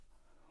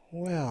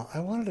Well, I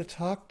wanted to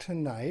talk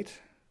tonight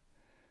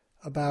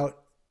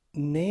about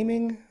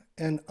naming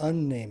and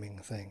unnaming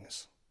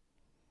things.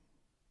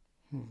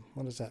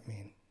 What does that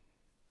mean?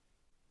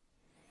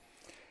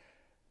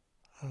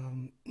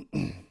 Um,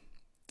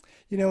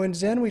 in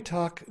Zen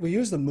we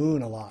use the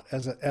moon a lot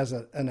as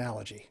an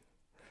analogy.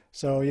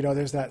 So,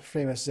 there's that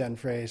famous Zen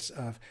phrase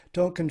of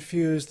don't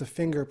confuse the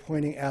finger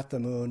pointing at the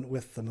moon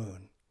with the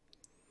moon.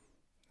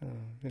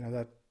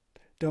 That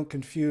don't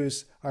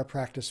confuse our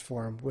practice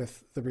form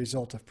with the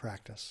result of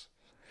practice.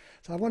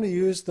 So I want to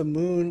use the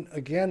moon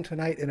again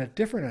tonight in a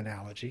different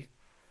analogy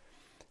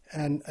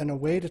and a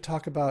way to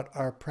talk about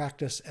our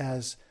practice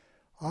as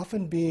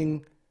often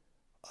being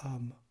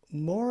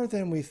more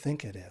than we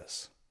think it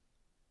is.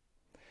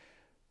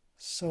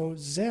 So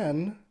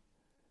Zen,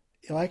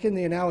 like in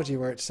the analogy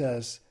where it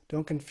says,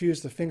 don't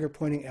confuse the finger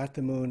pointing at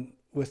the moon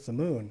with the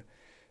moon,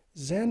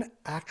 Zen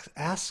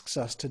asks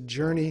us to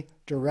journey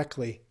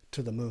directly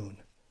to the moon,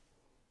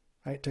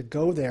 right? To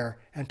go there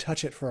and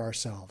touch it for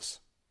ourselves.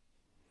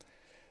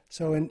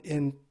 So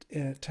in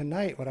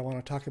tonight, what I want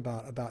to talk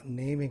about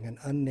naming and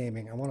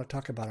unnaming, I want to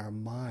talk about our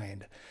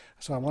mind.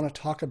 So I want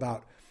to talk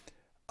about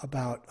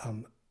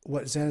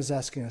what Zen is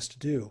asking us to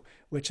do,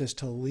 which is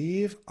to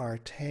leave our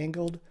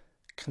tangled,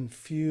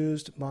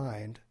 confused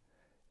mind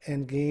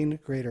and gain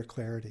greater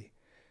clarity.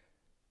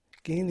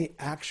 Gain the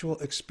actual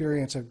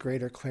experience of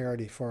greater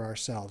clarity for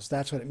ourselves.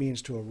 That's what it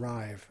means to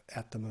arrive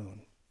at the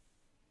moon.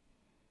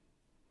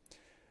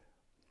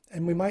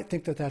 And we might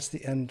think that that's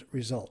the end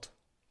result.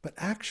 But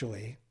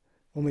actually,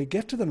 when we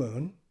get to the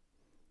moon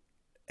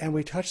and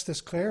we touch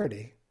this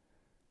clarity,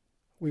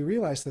 we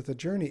realize that the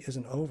journey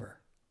isn't over.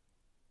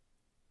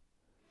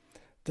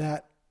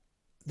 That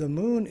the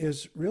moon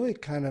is really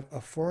kind of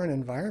a foreign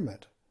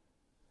environment,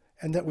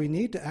 and that we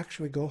need to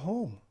actually go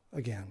home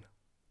again.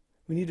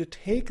 We need to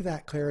take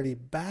that clarity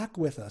back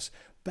with us,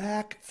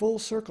 back full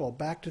circle,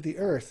 back to the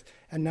earth,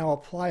 and now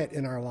apply it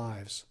in our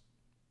lives.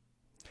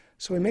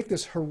 So we make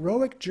this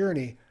heroic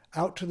journey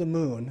out to the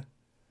moon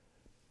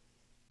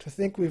to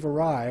think we've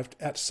arrived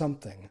at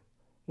something,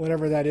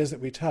 whatever that is that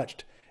we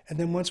touched. And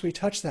then once we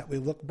touch that, we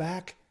look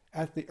back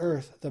at the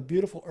earth, the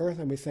beautiful earth,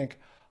 and we think,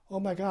 oh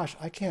my gosh,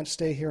 I can't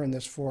stay here in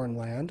this foreign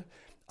land.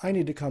 I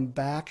need to come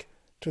back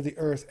to the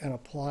earth and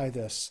apply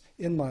this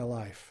in my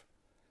life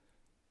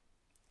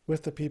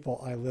with the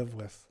people I live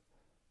with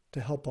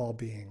to help all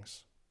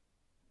beings.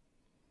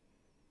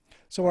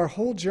 So our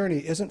whole journey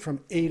isn't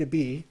from A to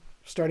B,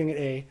 starting at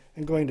A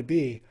and going to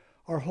B.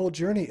 Our whole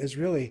journey is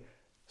really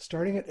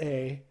starting at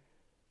A,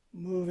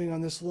 moving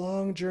on this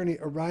long journey,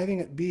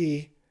 arriving at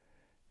B,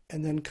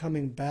 and then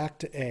coming back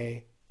to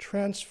A,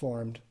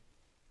 transformed,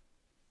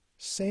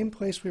 same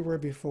place we were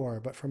before,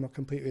 but from a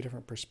completely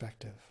different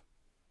perspective.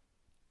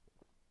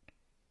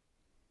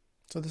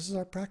 So this is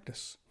our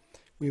practice.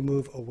 We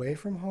move away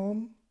from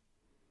home,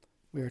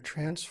 we are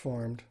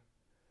transformed,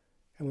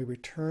 and we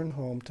return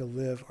home to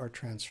live our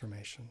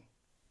transformation.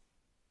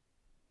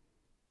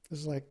 This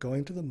is like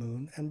going to the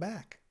moon and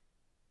back.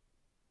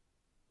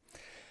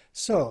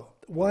 So,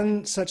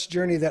 one such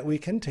journey that we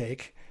can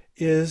take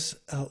is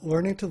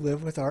learning to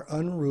live with our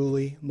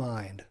unruly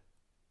mind.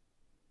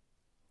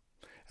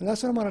 And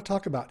that's what I want to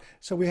talk about.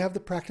 So we have the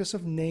practice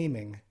of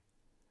naming.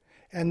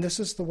 And this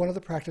is one of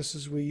the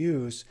practices we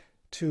use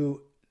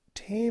to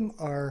tame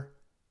our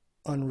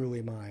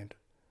unruly mind.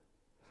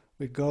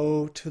 We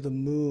go to the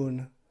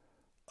moon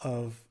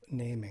of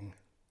naming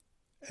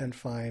and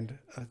find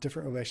a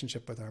different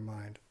relationship with our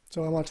mind.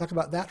 So I want to talk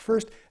about that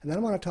first, and then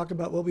I want to talk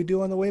about what we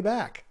do on the way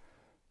back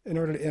in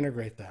order to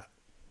integrate that.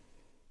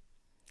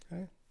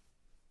 Okay?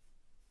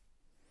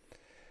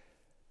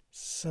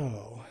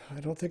 So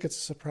I don't think it's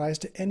a surprise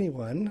to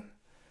anyone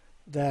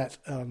that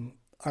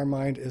our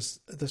mind is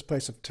this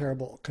place of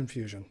terrible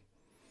confusion.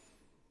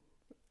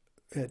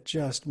 It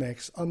just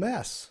makes a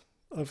mess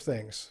of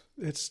things.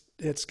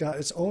 It's got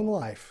its own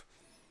life.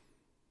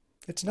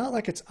 It's not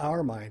like it's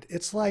our mind.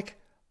 It's like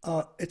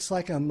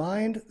a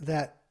mind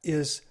that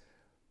is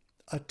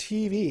a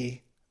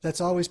TV that's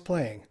always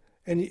playing.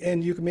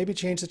 And you can maybe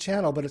change the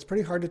channel, but it's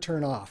pretty hard to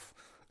turn off.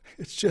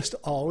 It's just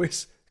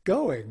always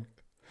going.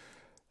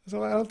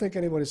 So I don't think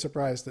anybody's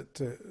surprised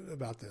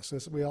about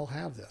this. We all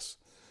have this.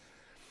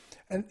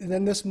 And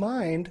then this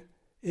mind,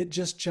 it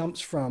just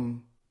jumps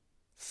from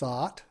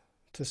thought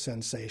to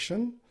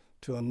sensation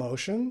to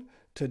emotion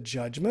to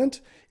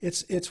judgment.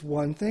 It's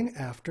one thing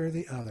after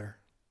the other.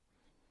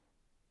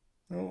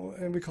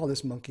 And we call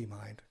this monkey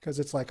mind because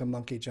it's like a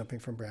monkey jumping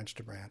from branch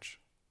to branch.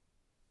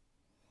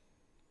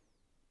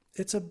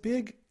 It's a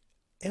big,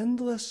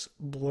 endless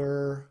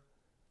blur,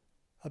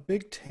 a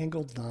big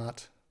tangled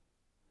knot,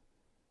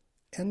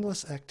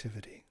 endless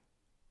activity.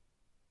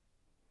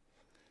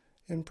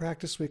 In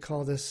practice, we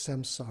call this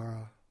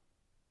samsara.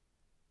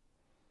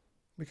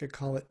 We could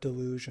call it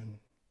delusion.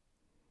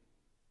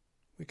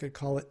 We could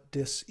call it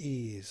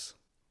dis-ease.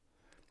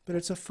 But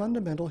it's a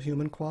fundamental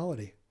human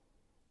quality.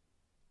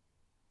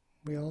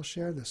 We all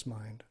share this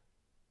mind.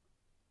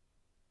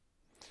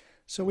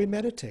 So we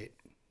meditate.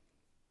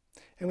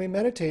 And we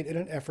meditate in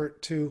an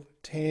effort to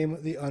tame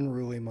the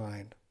unruly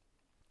mind.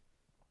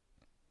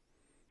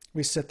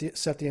 We set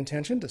the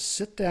intention to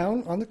sit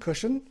down on the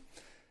cushion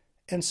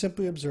and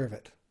simply observe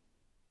it.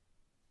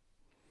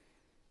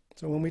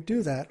 So when we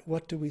do that,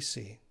 what do we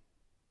see?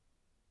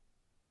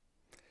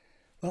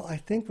 Well, I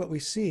think what we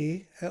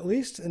see, at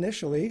least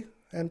initially,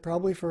 and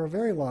probably for a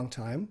very long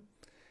time,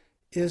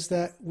 is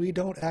that we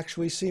don't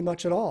actually see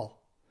much at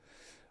all.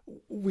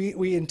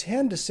 We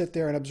intend to sit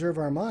there and observe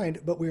our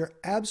mind, but we are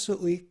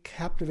absolutely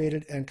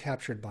captivated and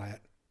captured by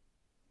it.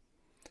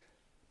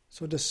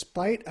 So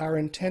despite our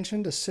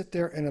intention to sit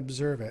there and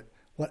observe it,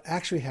 what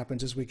actually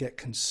happens is we get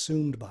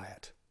consumed by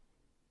it.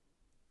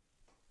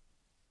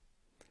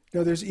 You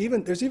know, there's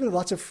even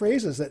lots of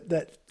phrases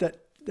that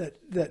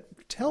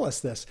tell us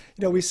this.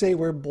 You know, we say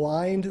we're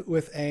blind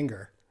with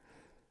anger,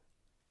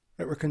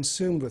 that we're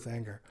consumed with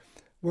anger.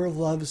 We're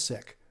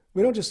lovesick.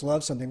 We don't just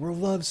love something, we're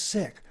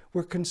lovesick.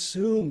 We're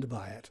consumed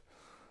by it.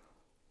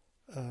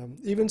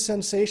 Even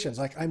sensations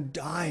like I'm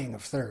dying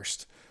of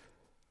thirst.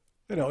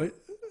 You know,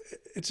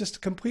 it's just a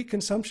complete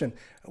consumption.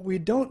 We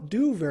don't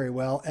do very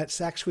well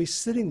at actually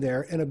sitting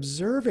there and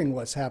observing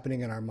what's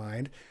happening in our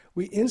mind.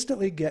 We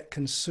instantly get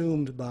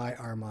consumed by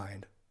our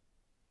mind.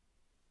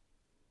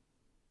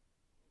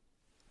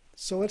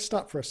 So let's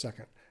stop for a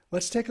second.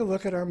 Let's take a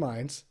look at our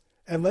minds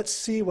and let's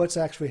see what's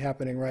actually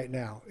happening right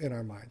now in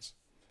our minds.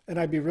 And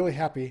I'd be really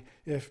happy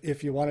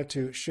if you wanted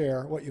to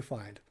share what you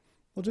find.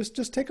 Well,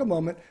 just take a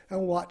moment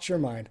and watch your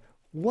mind.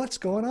 What's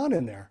going on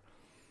in there?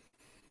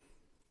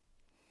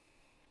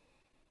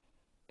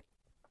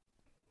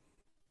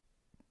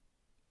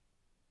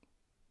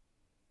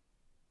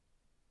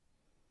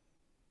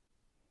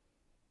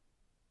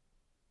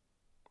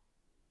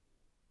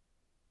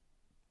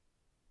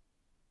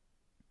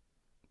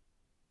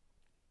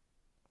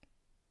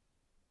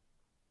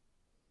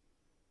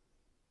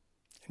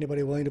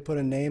 Anybody willing to put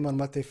a name on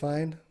what they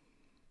find?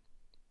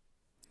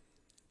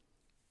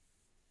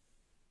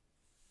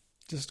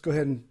 Just go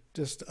ahead and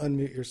just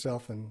unmute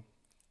yourself and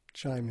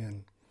chime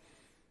in.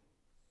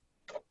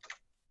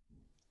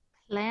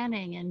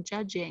 Planning and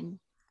judging.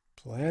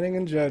 Planning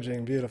and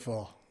judging,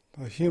 beautiful.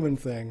 A human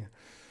thing.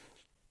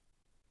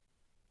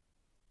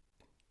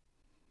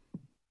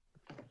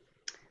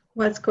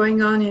 What's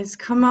going on is,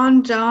 come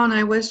on, John,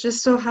 I was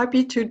just so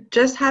happy to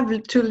just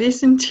have to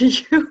listen to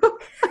you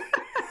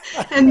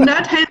and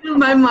not handle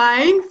my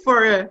mind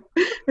for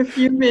a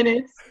few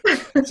minutes.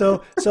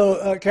 So,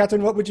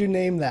 Catherine, what would you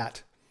name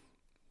that?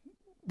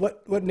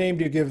 What name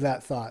do you give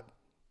that thought?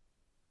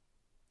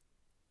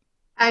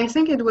 I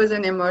think it was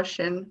an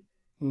emotion.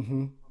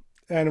 Mm-hmm.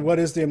 And what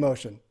is the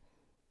emotion?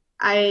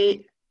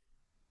 I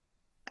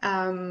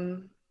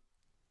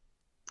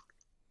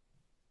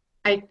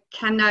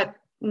cannot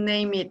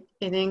name it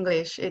in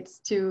English. It's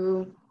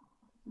too,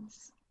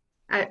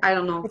 I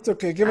don't know. It's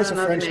okay. Give us a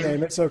French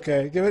name. It's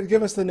okay.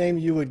 Give us the name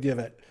you would give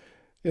it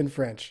in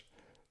French.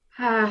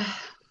 Oh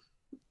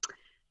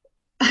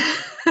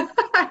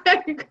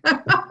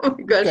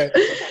my gosh. Okay.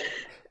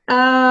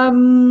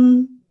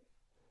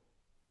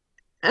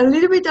 A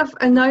little bit of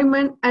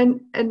annoyance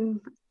and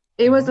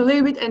it was a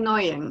little bit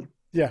annoying.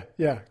 Yeah.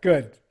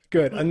 Good.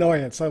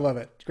 Annoyance. I love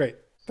it. Great.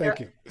 Thank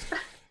you.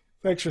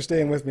 Thanks for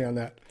staying with me on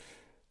that.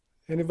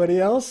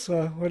 Anybody else?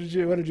 What did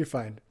you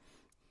find?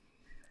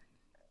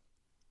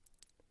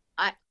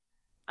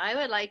 I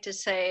would like to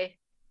say,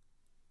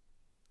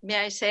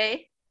 may I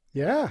say?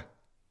 Yeah.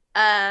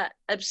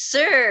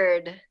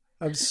 Absurd.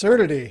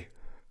 Absurdity.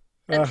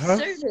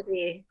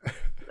 Absurdity.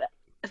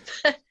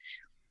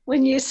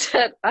 When you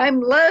said,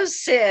 I'm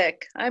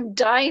lovesick, I'm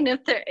dying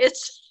of thirst,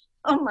 it's,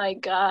 oh my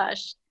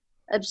gosh,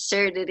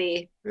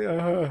 absurdity.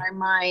 Our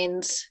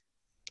minds.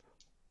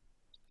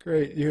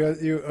 Great.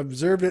 You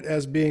observed it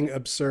as being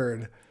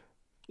absurd.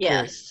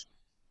 Yes.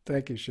 Great.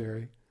 Thank you,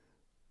 Sherry.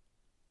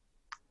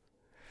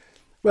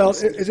 Well,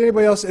 is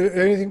anybody else,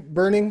 anything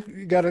burning?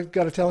 You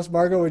gotta tell us,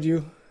 Margot, would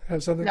you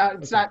have something? No,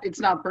 it's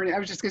not burning. I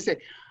was just gonna say,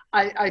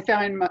 I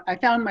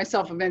found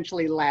myself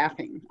eventually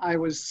laughing. I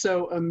was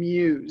so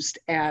amused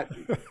at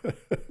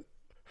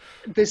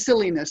the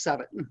silliness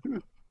of it.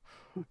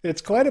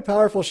 It's quite a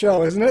powerful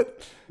show, isn't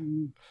it?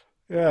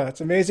 Yeah,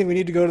 it's amazing. We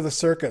need to go to the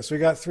circus. We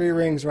got 3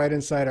 rings right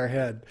inside our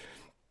head.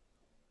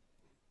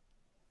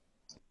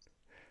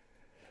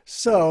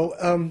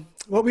 So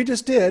what we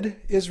just did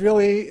is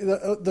really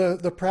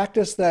the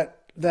practice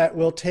that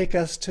will take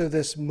us to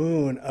this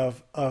moon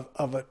of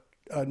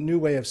a new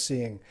way of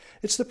seeing.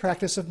 It's the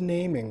practice of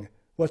naming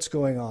what's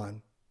going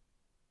on.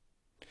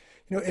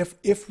 You know,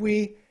 if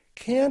we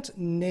can't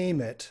name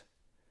it,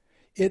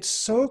 it's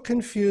so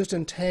confused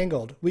and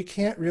tangled, we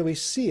can't really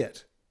see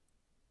it.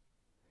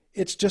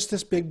 It's just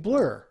this big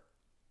blur.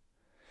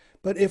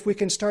 But if we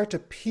can start to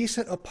piece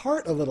it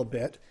apart a little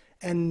bit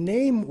and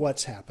name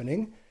what's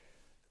happening,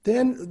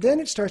 then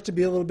it starts to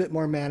be a little bit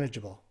more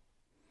manageable.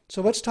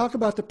 So let's talk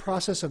about the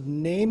process of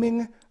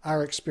naming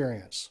our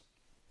experience.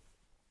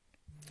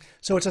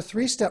 So it's a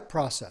 3-step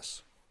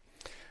process.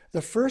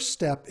 The first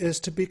step is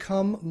to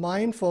become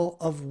mindful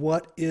of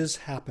what is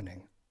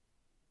happening.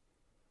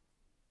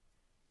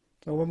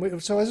 So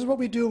this is what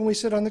we do when we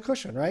sit on the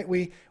cushion, right?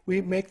 We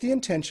make the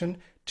intention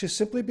to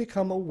simply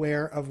become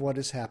aware of what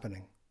is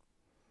happening.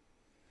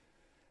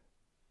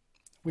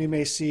 We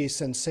may see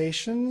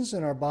sensations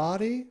in our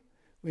body.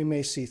 We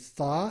may see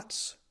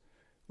thoughts.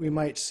 We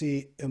might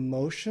see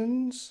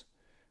emotions.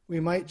 We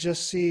might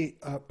just see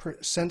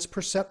sense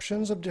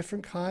perceptions of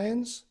different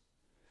kinds.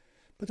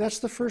 But that's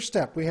the first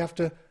step. We have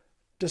to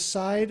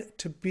decide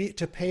to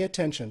pay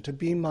attention, to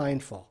be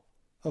mindful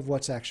of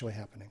what's actually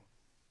happening.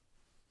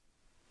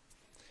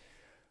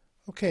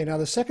 Okay, now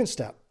the second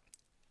step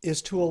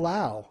is to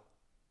allow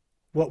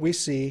what we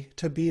see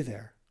to be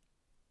there.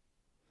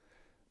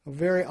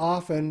 Very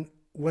often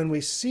when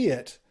we see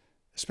it,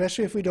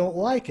 especially if we don't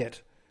like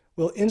it,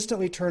 we'll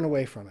instantly turn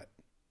away from it.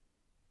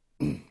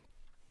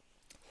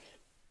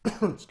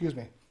 Excuse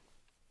me.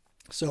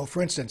 So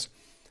for instance,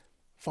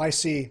 if I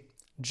see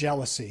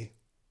jealousy,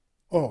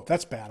 oh,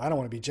 that's bad. I don't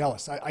want to be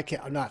jealous. I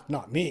can't,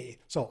 not me.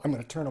 So I'm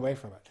going to turn away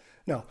from it.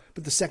 No,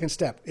 but the second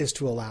step is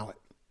to allow it,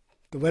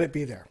 to let it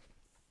be there.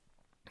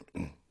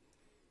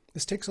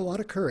 This takes a lot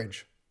of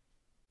courage.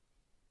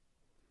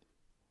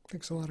 It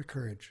takes a lot of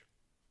courage.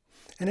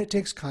 And it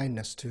takes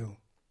kindness too.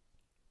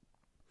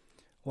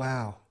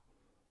 Wow,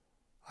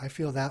 I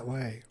feel that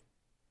way.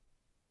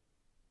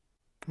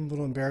 I'm a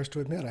little embarrassed to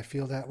admit I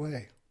feel that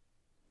way.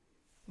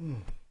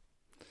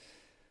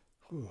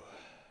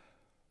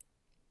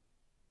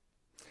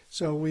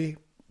 So we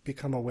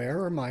become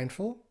aware or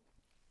mindful,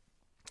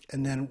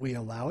 and then we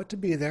allow it to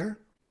be there,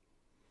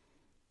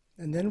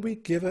 and then we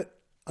give it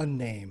a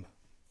name.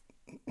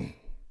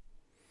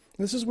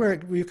 This is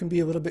where you can be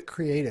a little bit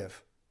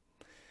creative.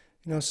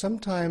 You know,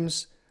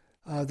 sometimes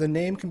the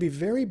name can be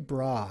very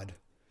broad.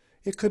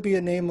 It could be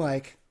a name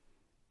like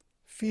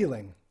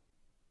feeling,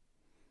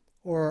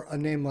 or a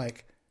name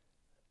like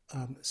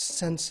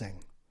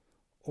sensing,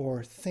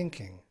 or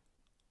thinking.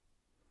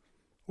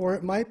 Or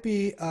it might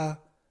be a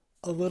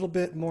little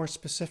bit more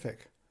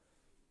specific.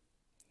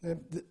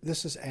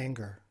 This is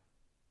anger.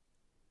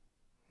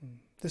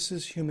 This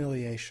is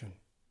humiliation.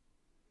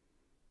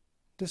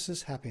 This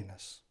is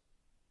happiness.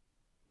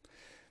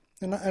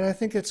 And I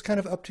think it's kind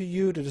of up to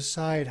you to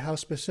decide how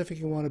specific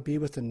you want to be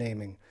with the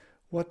naming.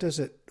 What does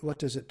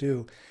it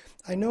do?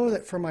 I know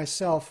that for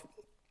myself,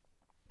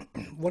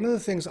 one of the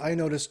things I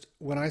noticed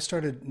when I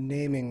started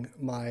naming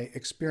my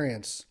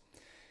experience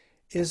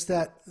is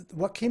that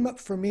what came up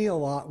for me a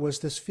lot was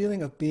this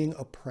feeling of being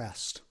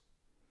oppressed.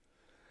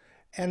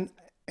 And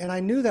I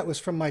knew that was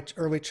from my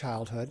early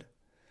childhood,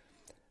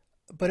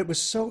 but it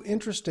was so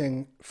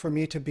interesting for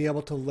me to be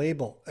able to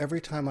label every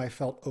time I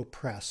felt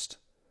oppressed,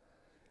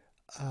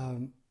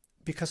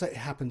 because it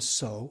happened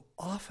so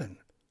often.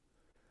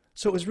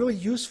 So it was really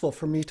useful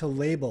for me to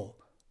label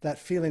that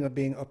feeling of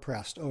being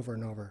oppressed over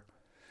and over.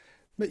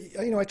 But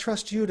you know, I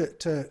trust you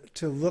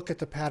to look at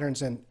the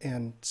patterns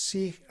and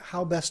see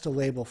how best to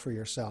label for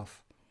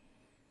yourself.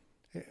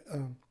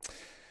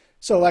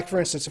 So like for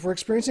instance, if we're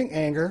experiencing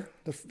anger,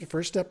 the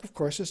first step, of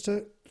course, is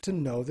to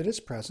know that it's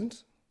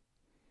present.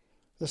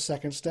 The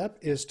second step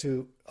is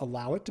to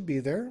allow it to be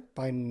there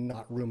by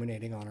not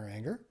ruminating on our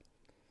anger.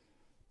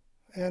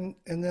 And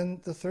then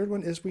the third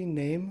one is we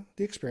name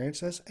the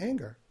experience as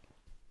anger.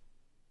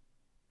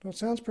 Well, it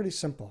sounds pretty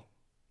simple.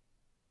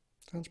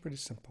 Sounds pretty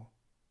simple.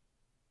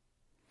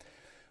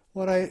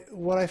 What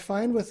I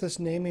find with this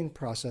naming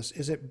process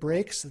is it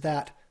breaks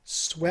that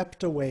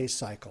swept away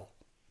cycle.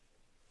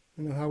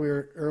 You know how we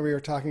were earlier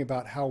talking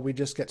about how we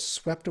just get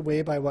swept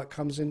away by what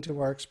comes into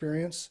our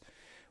experience?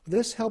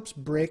 This helps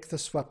break the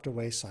swept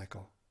away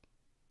cycle.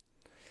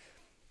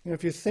 You know,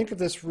 if you think of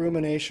this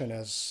rumination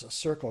as a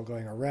circle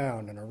going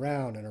around and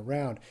around and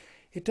around,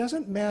 it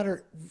doesn't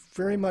matter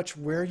very much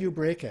where you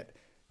break it,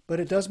 but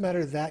it does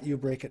matter that you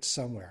break it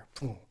somewhere.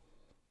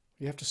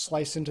 You have to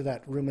slice into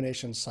that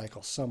rumination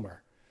cycle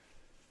somewhere.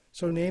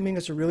 So naming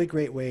is a really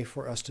great way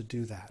for us to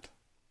do that.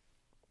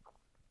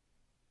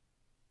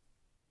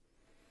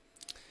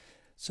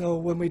 So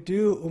when we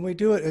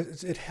do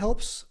it, it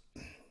helps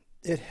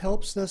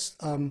us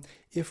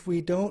if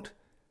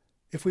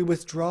we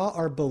withdraw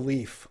our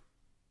belief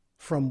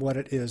from what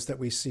it is that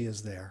we see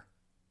is there.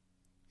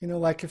 You know,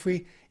 like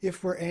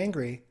if we're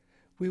angry,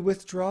 we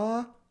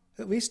withdraw,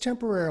 at least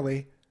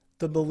temporarily,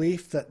 the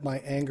belief that my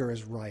anger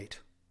is right,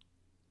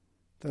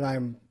 that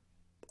I'm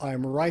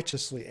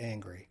righteously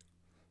angry.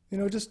 You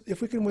know, just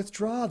if we can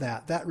withdraw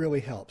that, that really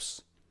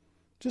helps.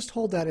 Just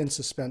hold that in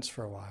suspense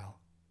for a while.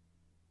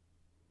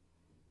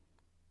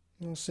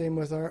 You know, same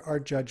with our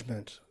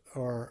judgment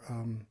or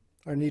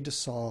our need to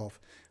solve.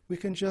 We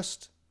can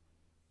just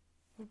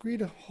agree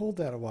to hold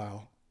that a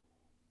while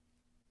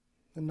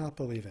and not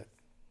believe it.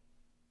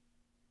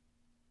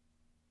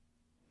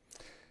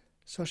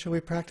 So shall we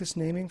practice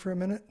naming for a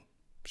minute?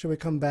 Shall we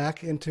come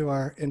back into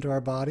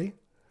our body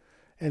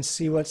and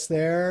see what's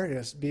there?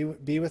 Just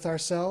be with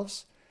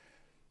ourselves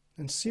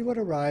and see what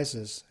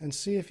arises and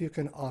see if you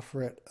can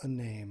offer it a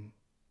name.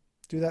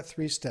 Do that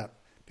 3-step.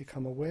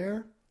 Become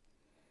aware,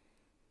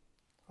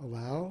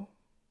 allow,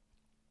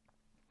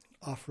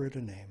 offer it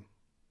a name.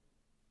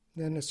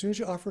 Then as soon as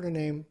you offer it a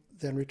name,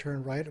 then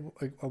return right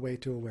away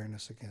to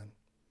awareness again.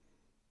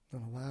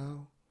 And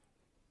allow,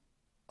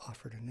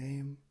 offer it a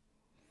name,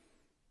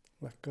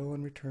 let go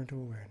and return to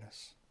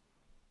awareness.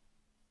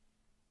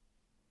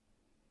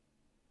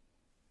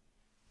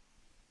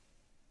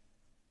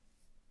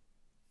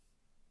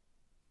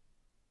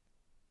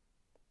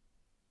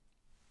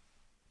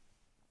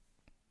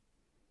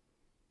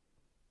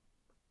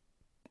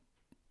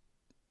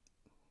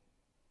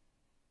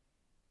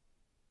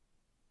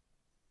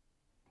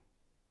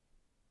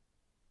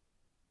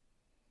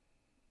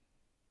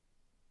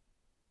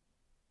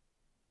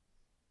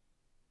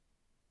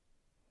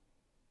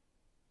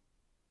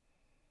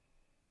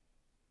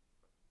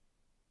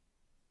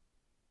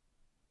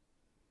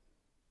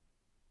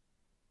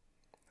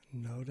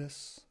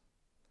 Notice,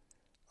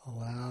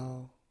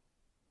 allow,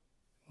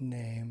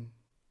 name,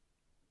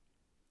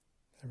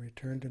 and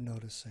return to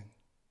noticing.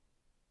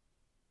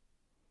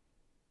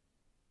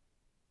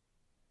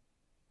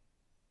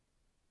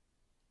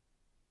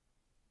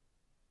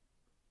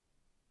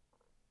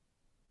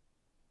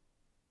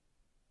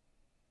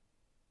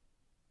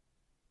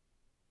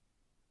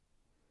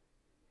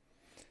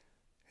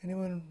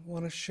 Anyone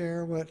want to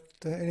share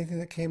anything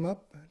that came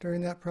up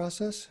during that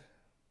process?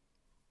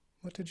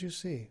 What did you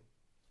see?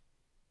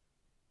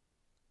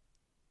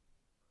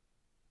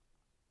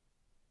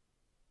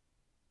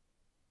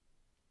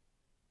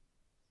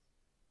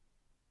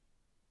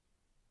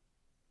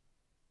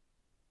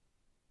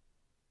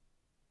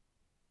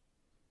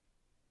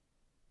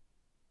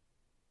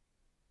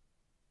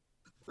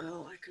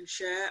 Well, I can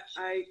share.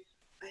 I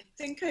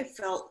think I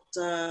felt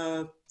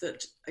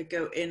that I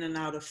go in and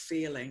out of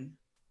feeling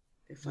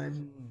if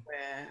I'm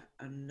aware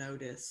and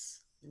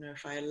notice. You know,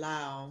 if I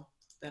allow,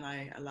 then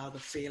I allow the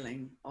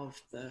feeling of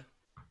the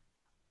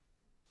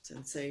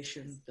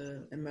sensation,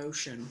 the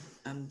emotion,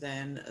 and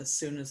then as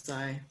soon as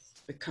I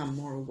become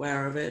more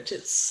aware of it,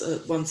 it's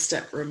one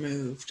step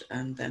removed,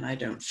 and then I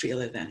don't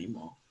feel it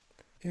anymore.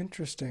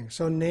 Interesting.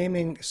 So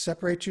naming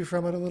separates you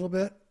from it a little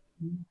bit?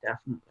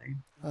 Definitely.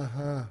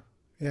 Uh-huh.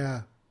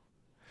 Yeah.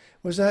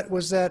 Did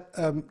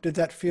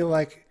that feel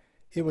like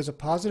it was a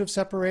positive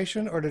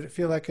separation, or did it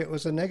feel like it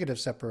was a negative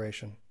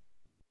separation?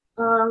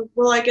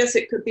 Well, I guess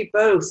it could be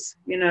both.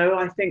 You know,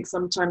 I think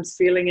sometimes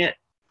feeling it,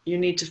 you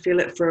need to feel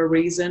it for a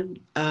reason.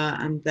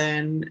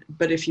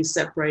 But if you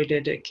separate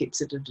it, it keeps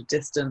it at a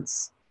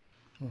distance.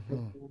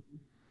 Mm-hmm.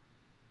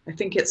 I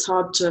think it's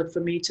hard for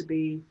me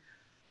to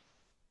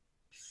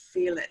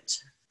feel it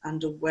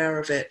and aware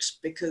of it,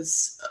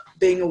 because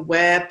being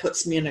aware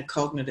puts me in a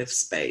cognitive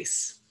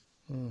space.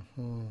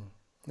 Mm-hmm.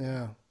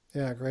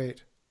 Yeah,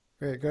 great.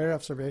 Great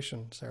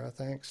observation, Sarah,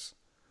 thanks.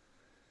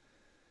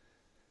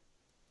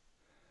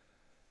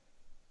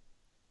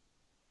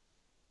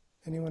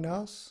 Anyone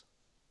else?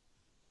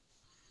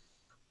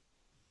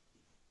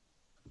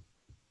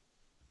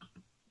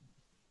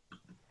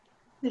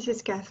 This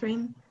is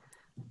Catherine.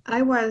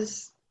 I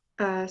was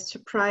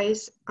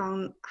surprised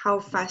on how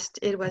fast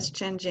it was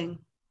changing.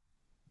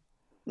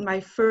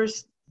 My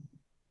first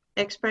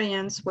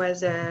experience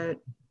was a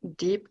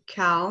deep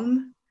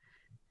calm,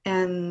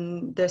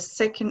 and the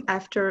second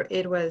after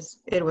it was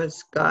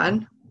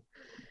gone.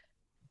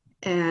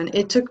 And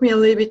it took me a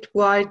little bit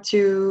while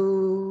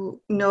to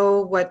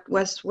know what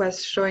was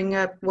showing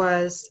up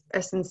was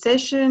a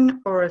sensation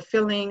or a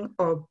feeling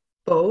or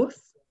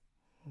both.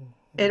 Mm-hmm.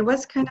 It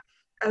was kind of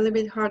a little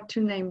bit hard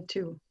to name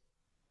too.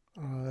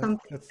 Something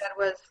that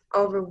was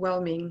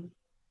overwhelming.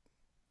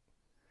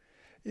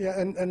 Yeah,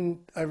 and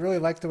I really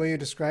like the way you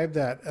described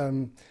that.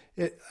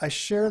 I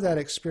share that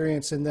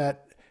experience in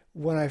that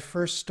when I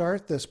first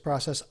start this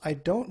process, I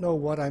don't know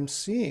what I'm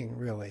seeing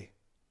really.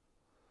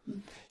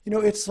 You know,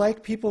 it's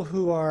like people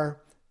who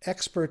are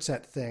experts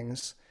at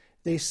things.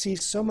 They see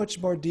so much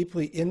more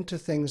deeply into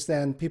things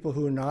than people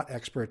who are not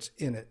experts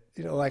in it.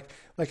 You know, like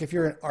if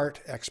you're an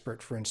art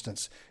expert, for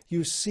instance,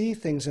 you see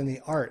things in the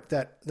art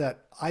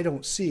that I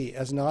don't see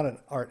as not an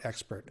art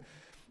expert.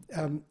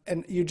 And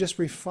you just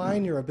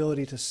refine your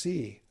ability to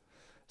see.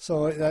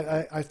 So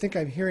I think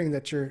I'm hearing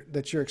that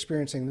you're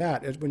experiencing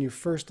that. When you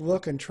first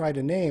look and try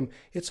to name,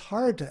 it's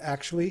hard to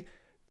actually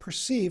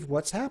perceive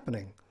what's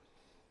happening.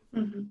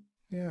 Mm-hmm.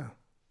 Yeah,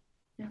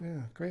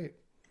 great.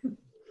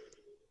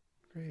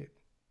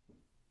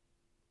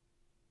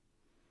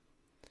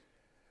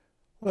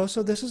 Well,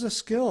 so this is a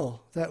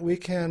skill that we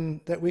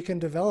can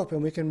develop,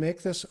 and we can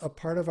make this a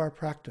part of our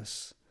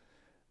practice.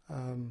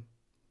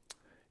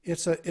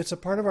 It's a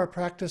part of our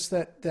practice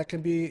that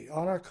can be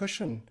on our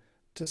cushion,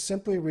 to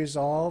simply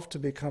resolve to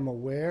become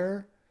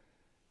aware,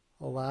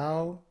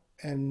 allow,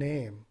 and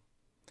name.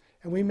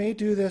 And we may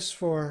do this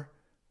for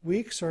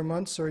weeks or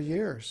months or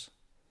years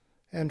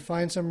and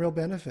find some real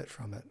benefit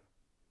from it.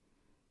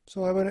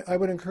 So I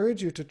would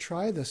encourage you to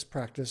try this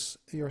practice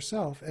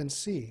yourself and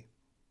see.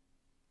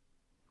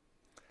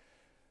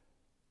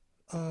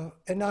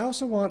 And I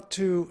also want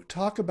to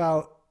talk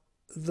about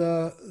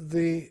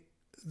the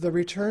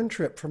return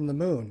trip from the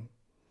moon.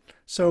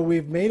 So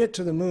we've made it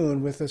to the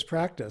moon with this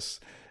practice,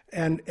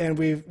 and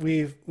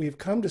we've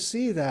come to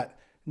see that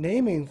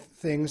naming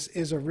things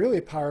is a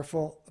really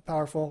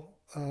powerful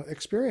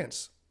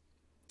experience.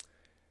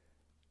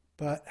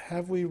 But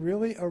have we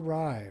really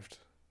arrived?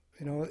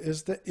 You know,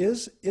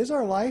 is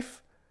our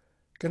life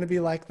going to be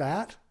like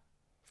that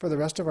for the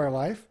rest of our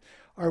life?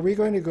 Are we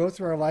going to go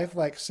through our life,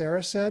 like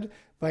Sarah said,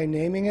 by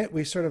naming it,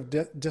 we sort of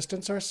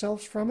distance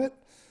ourselves from it?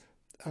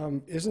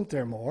 Isn't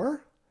there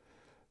more?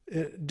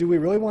 Do we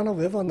really want to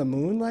live on the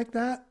moon like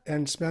that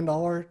and spend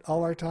all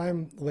our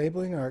time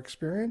labeling our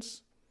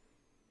experience?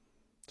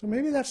 So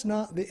maybe that's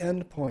not the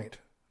end point.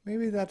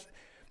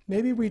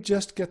 Maybe we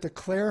just get the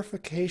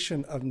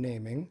clarification of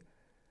naming,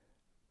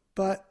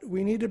 but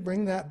we need to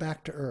bring that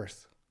back to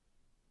earth.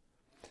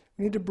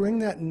 We need to bring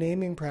that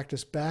naming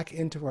practice back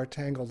into our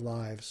tangled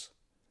lives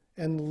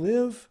and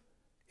live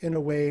in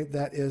a way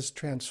that is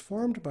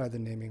transformed by the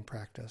naming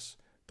practice,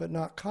 but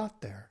not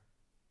caught there.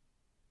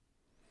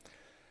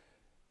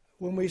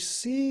 When we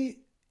see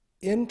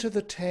into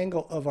the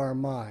tangle of our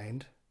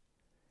mind,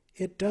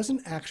 it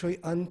doesn't actually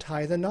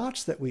untie the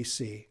knots that we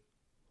see.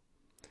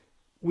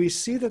 We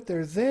see that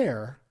they're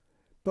there,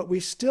 but we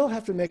still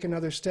have to make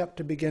another step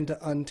to begin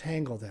to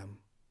untangle them.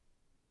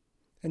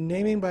 And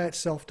naming by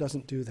itself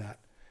doesn't do that.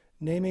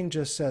 Naming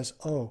just says,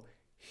 oh,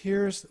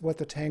 here's what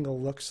the tangle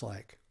looks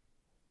like.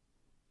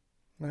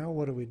 Now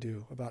what do we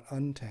do about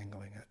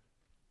untangling it?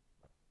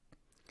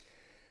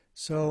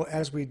 So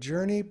as we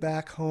journey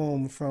back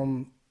home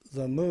from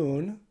the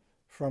moon,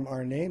 from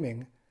our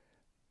naming,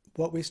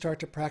 what we start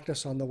to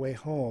practice on the way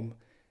home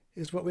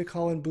is what we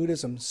call in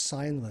Buddhism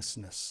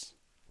signlessness.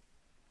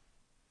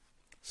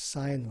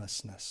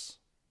 Signlessness.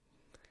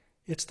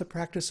 It's the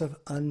practice of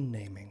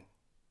unnaming.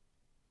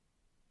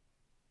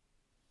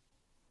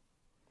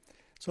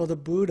 So the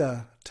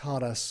Buddha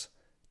taught us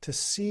to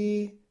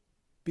see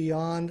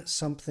beyond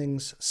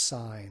something's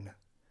sign,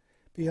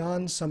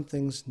 beyond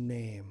something's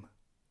name.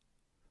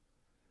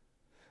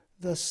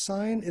 The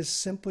sign is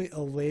simply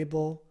a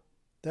label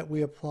that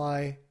we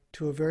apply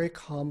to a very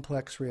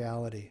complex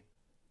reality.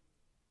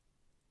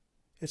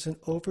 It's an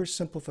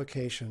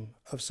oversimplification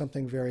of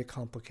something very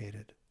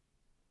complicated.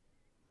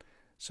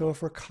 So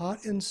if we're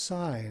caught in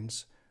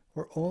signs,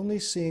 we're only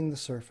seeing the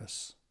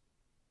surface.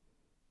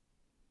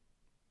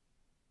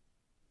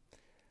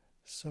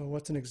 So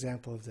what's an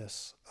example of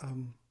this?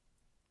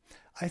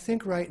 I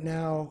think right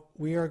now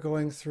we are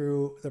going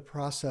through the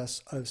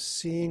process of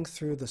seeing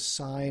through the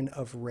sign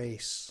of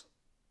race.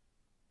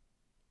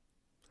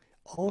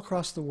 All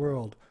across the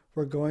world,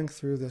 we're going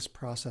through this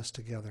process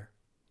together.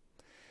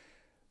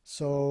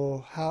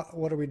 So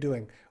what are we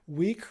doing?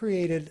 We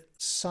created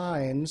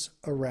signs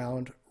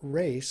around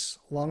race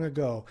long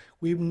ago.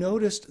 We've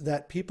noticed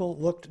that people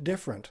looked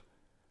different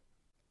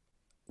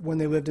when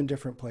they lived in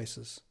different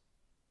places.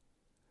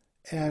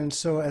 And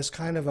so as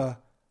kind of a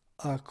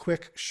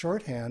quick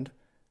shorthand,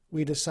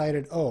 we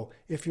decided, oh,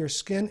 if your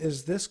skin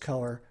is this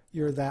color,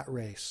 you're that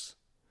race.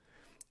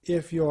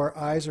 If your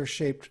eyes are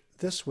shaped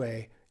this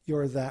way,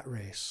 you're that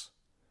race.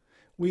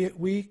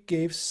 We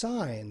gave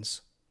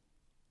signs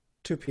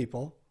to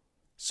people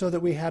so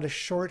that we had a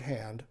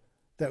shorthand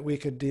that we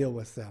could deal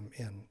with them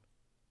in.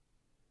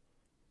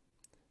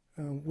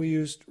 We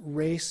used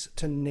race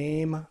to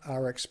name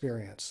our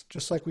experience,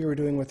 just like we were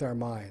doing with our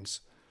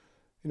minds.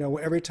 You know,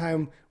 every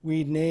time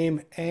we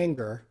name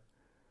anger,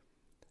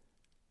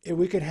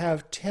 we could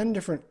have 10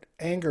 different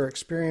anger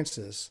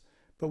experiences,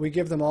 but we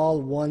give them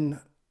all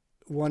one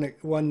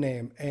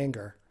name,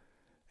 anger.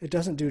 It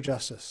doesn't do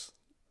justice.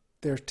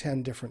 There's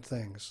 10 different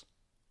things.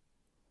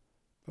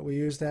 But we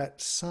use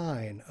that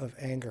sign of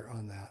anger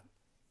on that.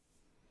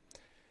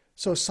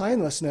 So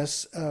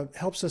signlessness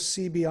helps us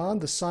see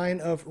beyond the sign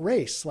of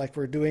race, like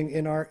we're doing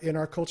in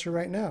our culture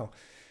right now.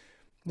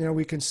 You know,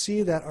 we can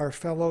see that our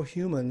fellow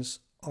humans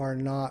are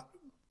not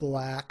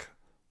black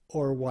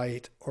or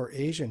white or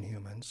Asian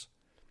humans.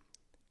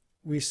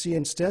 We see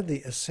instead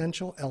the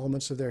essential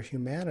elements of their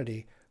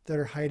humanity that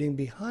are hiding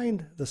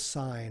behind the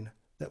sign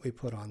that we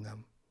put on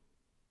them.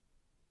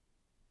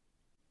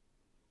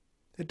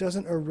 It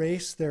doesn't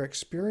erase their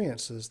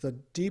experiences, the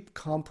deep,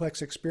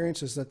 complex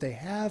experiences that they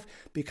have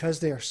because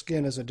their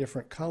skin is a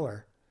different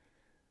color.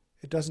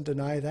 It doesn't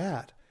deny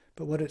that.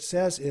 But what it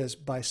says is,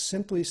 by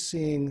simply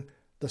seeing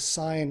the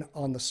sign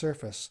on the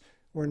surface,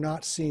 we're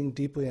not seeing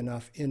deeply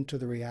enough into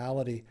the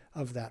reality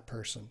of that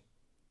person.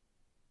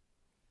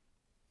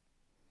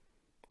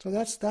 So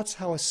that's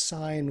how a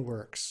sign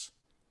works.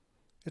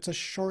 It's a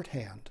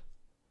shorthand.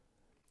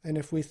 And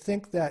if we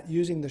think that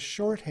using the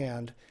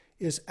shorthand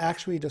is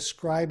actually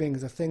describing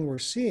the thing we're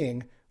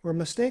seeing, we're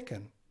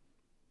mistaken.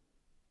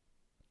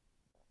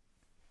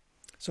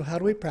 So how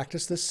do we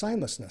practice this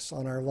signlessness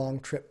on our long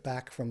trip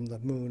back from the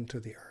moon to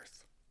the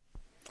earth?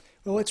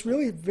 Well, it's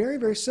really very,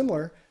 very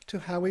similar to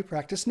how we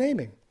practice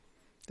naming.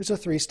 It's a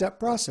 3-step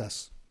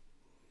process.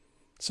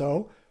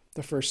 So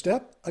the first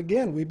step,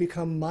 again, we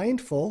become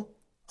mindful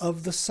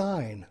of the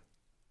sign.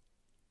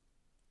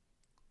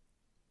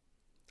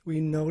 We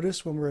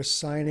notice when we're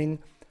assigning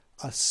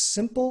a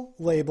simple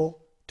label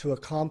to a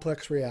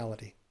complex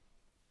reality.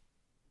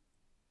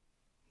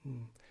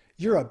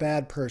 You're a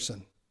bad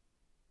person.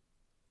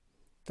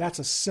 That's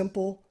a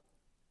simple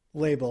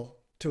label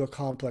to a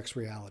complex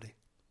reality.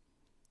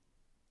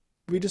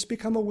 We just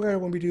become aware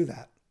when we do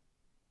that.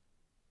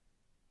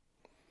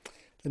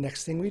 The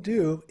next thing we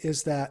do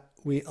is that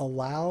we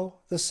allow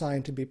the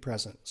sign to be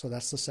present. So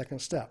that's the second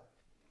step.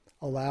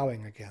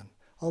 Allowing again.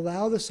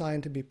 Allow the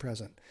sign to be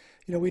present.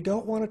 You know, we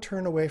don't want to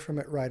turn away from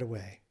it right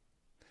away.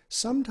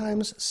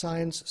 Sometimes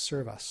signs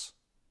serve us.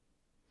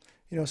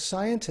 You know,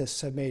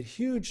 scientists have made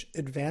huge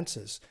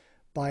advances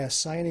by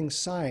assigning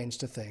signs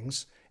to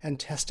things and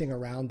testing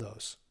around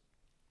those.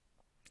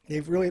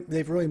 They've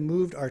really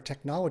moved our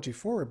technology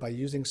forward by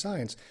using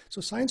signs.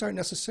 So signs aren't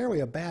necessarily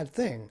a bad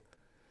thing.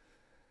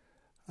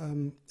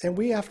 And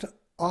we have to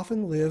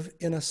often live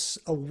in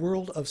a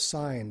world of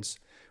signs.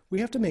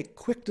 We have to make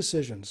quick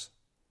decisions.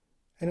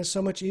 And it's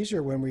so much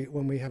easier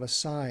when we have a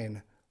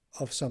sign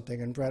of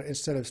something and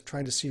instead of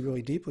trying to see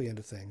really deeply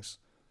into things.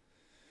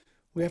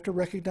 We have to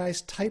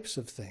recognize types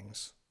of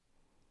things.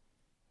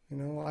 You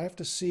know, I have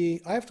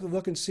to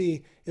look and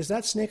see, is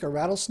that snake a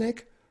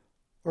rattlesnake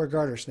or a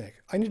garter snake?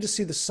 I need to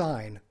see the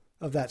sign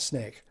of that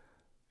snake,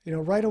 you know,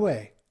 right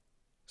away,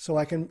 so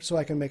I can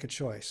make a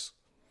choice.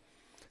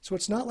 So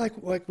it's not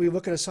like we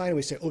look at a sign and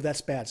we say, oh, that's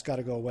bad, it's got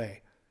to go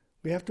away.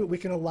 We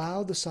can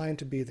allow the sign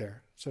to be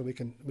there so we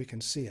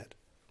can see it.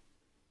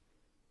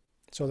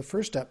 So the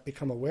first step,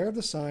 become aware of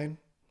the sign.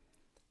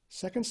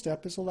 Second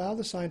step is allow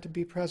the sign to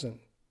be present.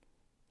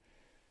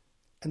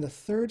 And the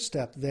third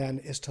step then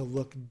is to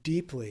look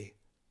deeply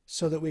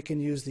so that we can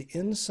use the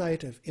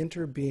insight of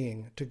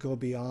interbeing to go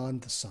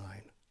beyond the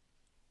sign.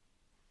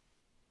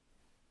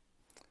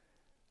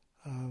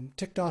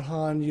 Thich Nhat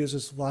Hanh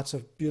uses lots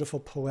of beautiful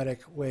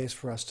poetic ways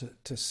for us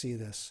to see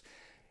this.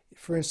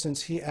 For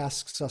instance, he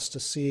asks us to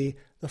see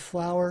the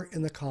flower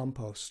in the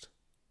compost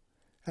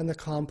and the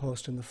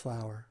compost in the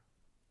flower.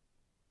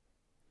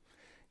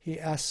 He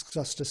asks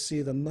us to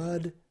see the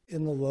mud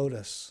in the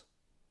lotus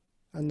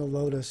and the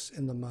lotus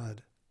in the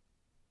mud.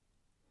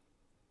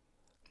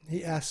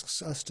 He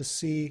asks us to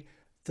see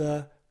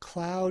the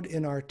cloud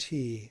in our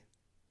tea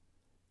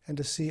and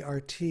to see our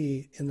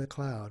tea in the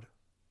cloud.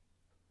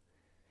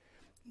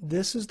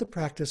 This is the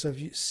practice of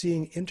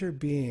seeing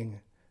interbeing,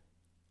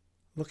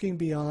 looking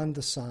beyond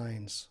the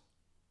signs.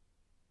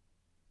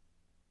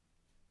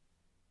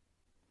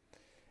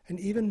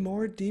 And even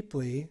more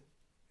deeply,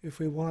 if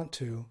we want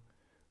to,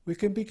 we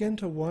can begin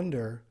to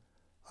wonder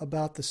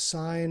about the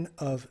sign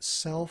of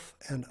self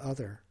and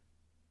other.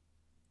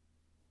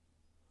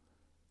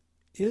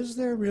 Is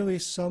there really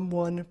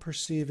someone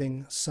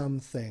perceiving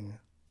something?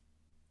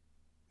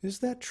 Is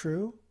that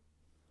true?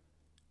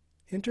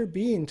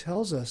 Interbeing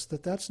tells us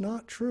that that's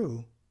not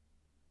true.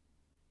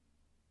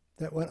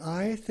 That when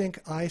I think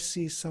I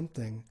see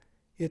something,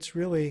 it's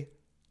really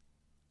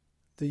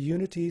the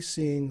unity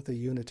seeing the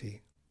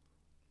unity,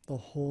 the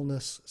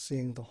wholeness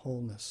seeing the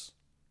wholeness.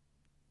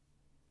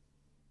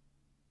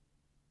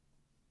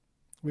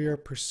 We are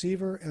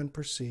perceiver and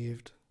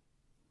perceived,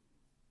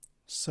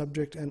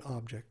 subject and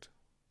object.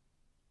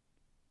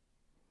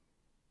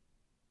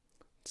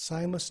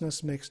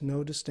 Signlessness makes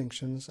no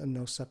distinctions and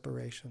no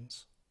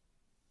separations.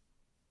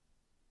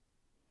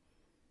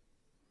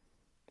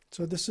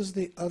 So this is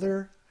the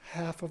other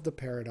half of the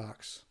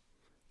paradox,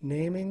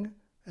 naming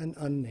and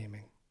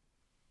unnaming.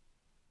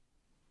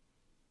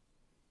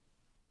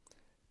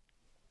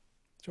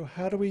 So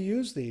how do we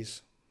use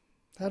these?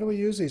 How do we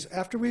use these?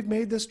 After we've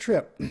made this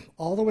trip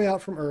all the way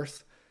out from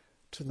Earth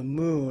to the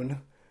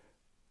moon,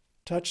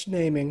 touched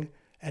naming,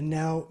 and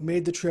now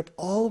made the trip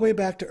all the way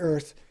back to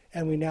Earth,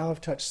 and we now have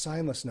touched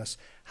signlessness,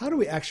 how do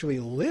we actually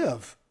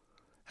live?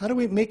 How do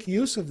we make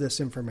use of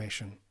this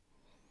information?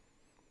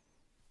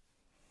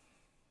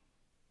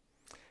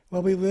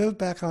 Well, we live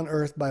back on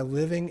Earth by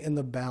living in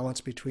the balance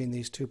between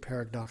these two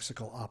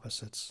paradoxical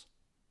opposites.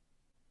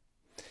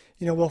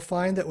 You know, we'll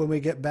find that when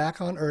we get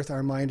back on Earth,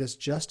 our mind is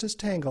just as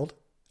tangled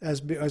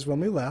as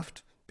when we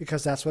left,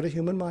 because that's what a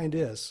human mind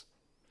is.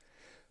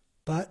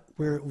 But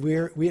we're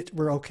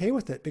okay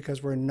with it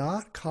because we're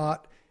not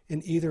caught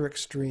in either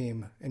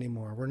extreme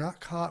anymore. We're not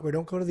caught, we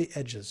don't go to the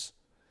edges.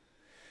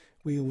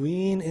 We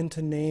lean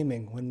into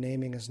naming when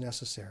naming is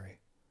necessary.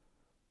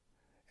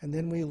 And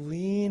then we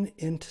lean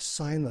into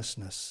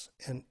signlessness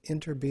and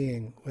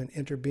interbeing when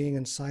interbeing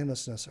and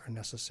signlessness are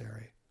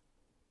necessary.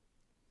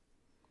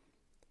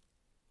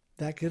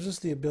 That gives us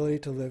the ability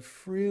to live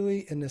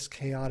freely in this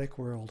chaotic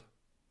world,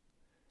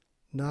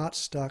 not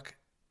stuck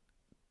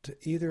to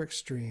either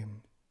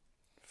extreme,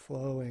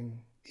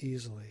 flowing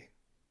easily.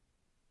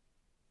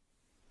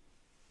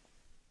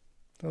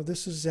 So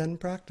this is Zen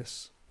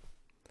practice,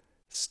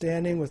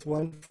 standing with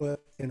one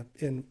foot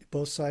in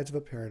both sides of a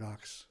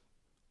paradox,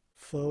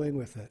 flowing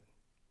with it.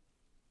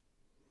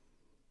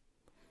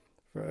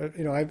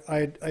 You know,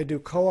 I do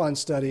koan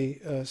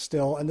study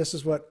still, and this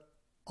is what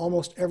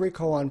almost every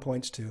koan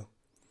points to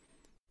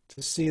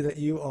see that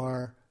you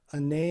are a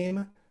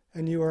name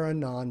and you are a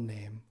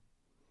non-name.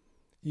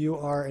 You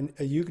are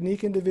a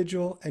unique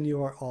individual and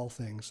you are all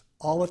things,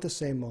 all at the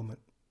same moment.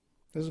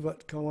 This is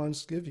what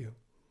koans give you.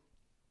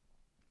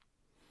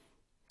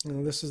 You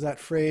know, this is that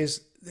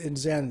phrase in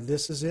Zen,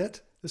 this is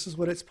it, This is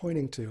what it's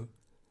pointing to.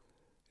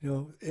 You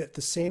know, at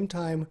the same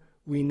time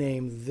we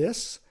name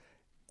this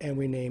and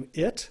we name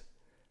it,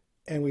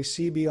 and we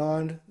see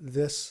beyond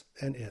this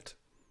and it,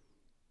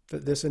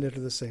 that this and it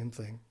are the same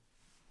thing.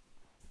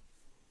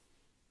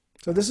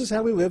 So this is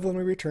how we live when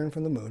we return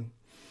from the moon.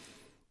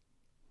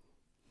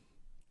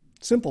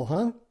 Simple,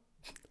 huh?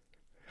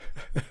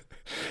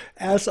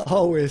 As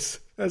always,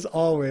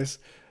 Thich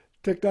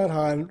Nhat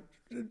Hanh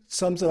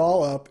sums it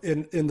all up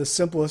in the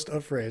simplest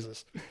of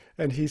phrases.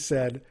 And he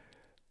said,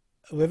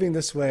 living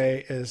this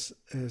way is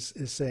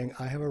saying,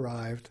 I have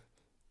arrived,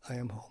 I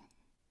am home.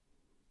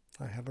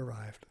 I have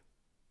arrived,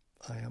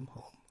 I am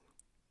home.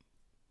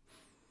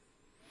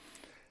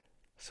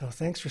 So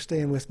thanks for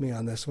staying with me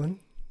on this one.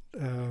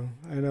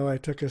 I know I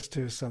took us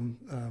to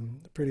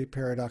some pretty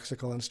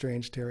paradoxical and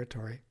strange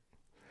territory.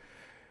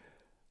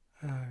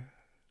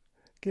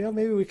 Gail,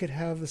 maybe we could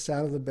have the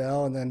sound of the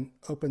bell and then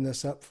open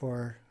this up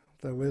for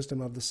the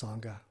wisdom of the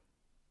Sangha.